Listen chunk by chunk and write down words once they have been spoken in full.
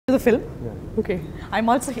film? Yeah. Okay. I'm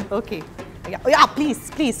also here. Okay. Yeah,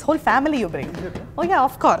 please. Whole family you bring. Oh yeah,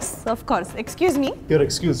 of course. Excuse me. You're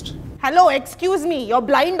excused. Hello, excuse me. You're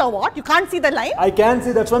blind or what? You can't see the line? I can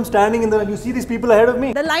see, that's why I'm standing in the line. You see these people ahead of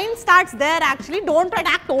me? The line starts there actually. Don't try to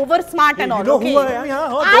act over smart and all. You know okay? who I am? Yeah.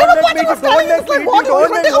 Oh, Everybody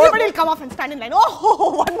will come off and stand in line.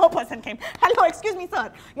 Oh, one more person came. Hello, excuse me,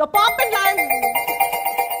 sir. Your popping line.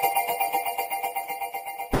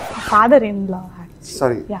 Father-in-law. Actually.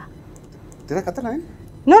 Sorry. Yeah. Did I cut the line?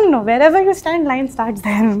 No. Wherever you stand, line starts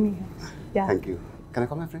there only. Yeah. Thank you. Can I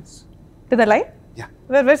call my friends? To the line? Yeah.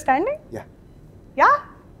 Where we're standing? Yeah. Yeah?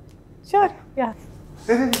 Sure. Yeah.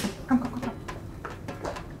 Hey, come.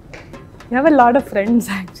 You have a lot of friends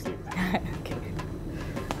actually. Okay.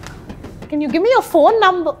 Can you give me your phone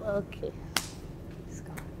number? Okay.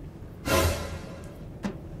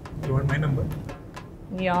 You want my number?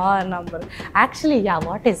 Your number. Actually, yeah,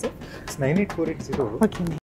 what is it? It's 98480. Okay.